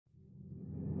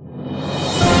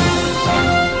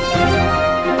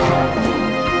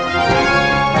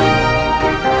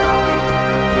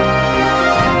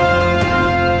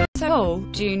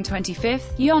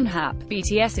25th, Yonhap,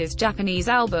 BTS's Japanese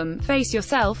album, Face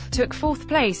Yourself, took 4th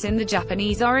place in the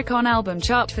Japanese Oricon album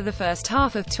chart for the first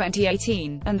half of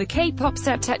 2018, and the K-pop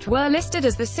septet were listed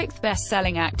as the 6th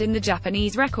best-selling act in the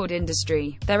Japanese record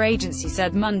industry, their agency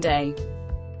said Monday.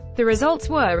 The results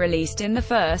were released in the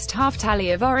first half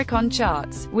tally of Oricon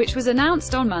charts, which was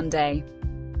announced on Monday.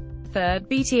 Third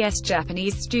BTS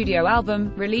Japanese studio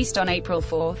album, released on April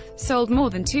 4, sold more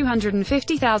than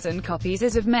 250,000 copies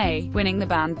as of May, winning the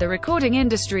band the Recording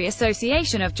Industry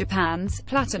Association of Japan's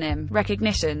Platinum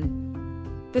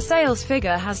recognition. The sales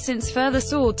figure has since further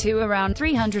soared to around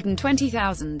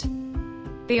 320,000.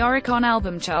 The Oricon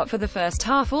album chart for the first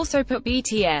half also put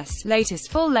BTS' latest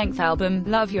full-length album,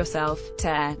 Love Yourself,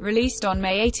 Tear, released on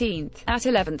May 18, at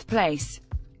 11th place.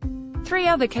 3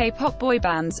 other K-pop boy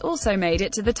bands also made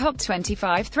it to the top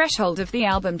 25 threshold of the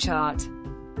album chart.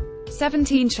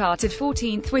 17 charted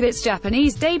 14th with its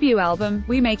Japanese debut album,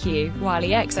 We Make You, while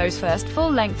EXO's first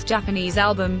full-length Japanese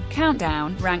album,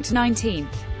 Countdown, ranked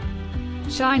 19th.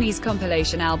 SHINee's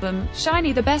compilation album,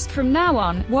 Shiny the Best From Now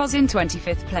On, was in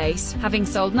 25th place, having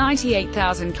sold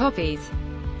 98,000 copies.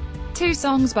 2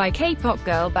 songs by K-pop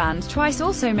girl band Twice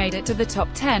also made it to the top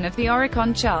 10 of the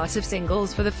Oricon chart of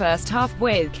singles for the first half,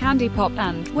 with Candy Pop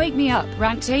and Wake Me Up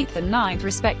ranked 8th and 9th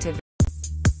respectively.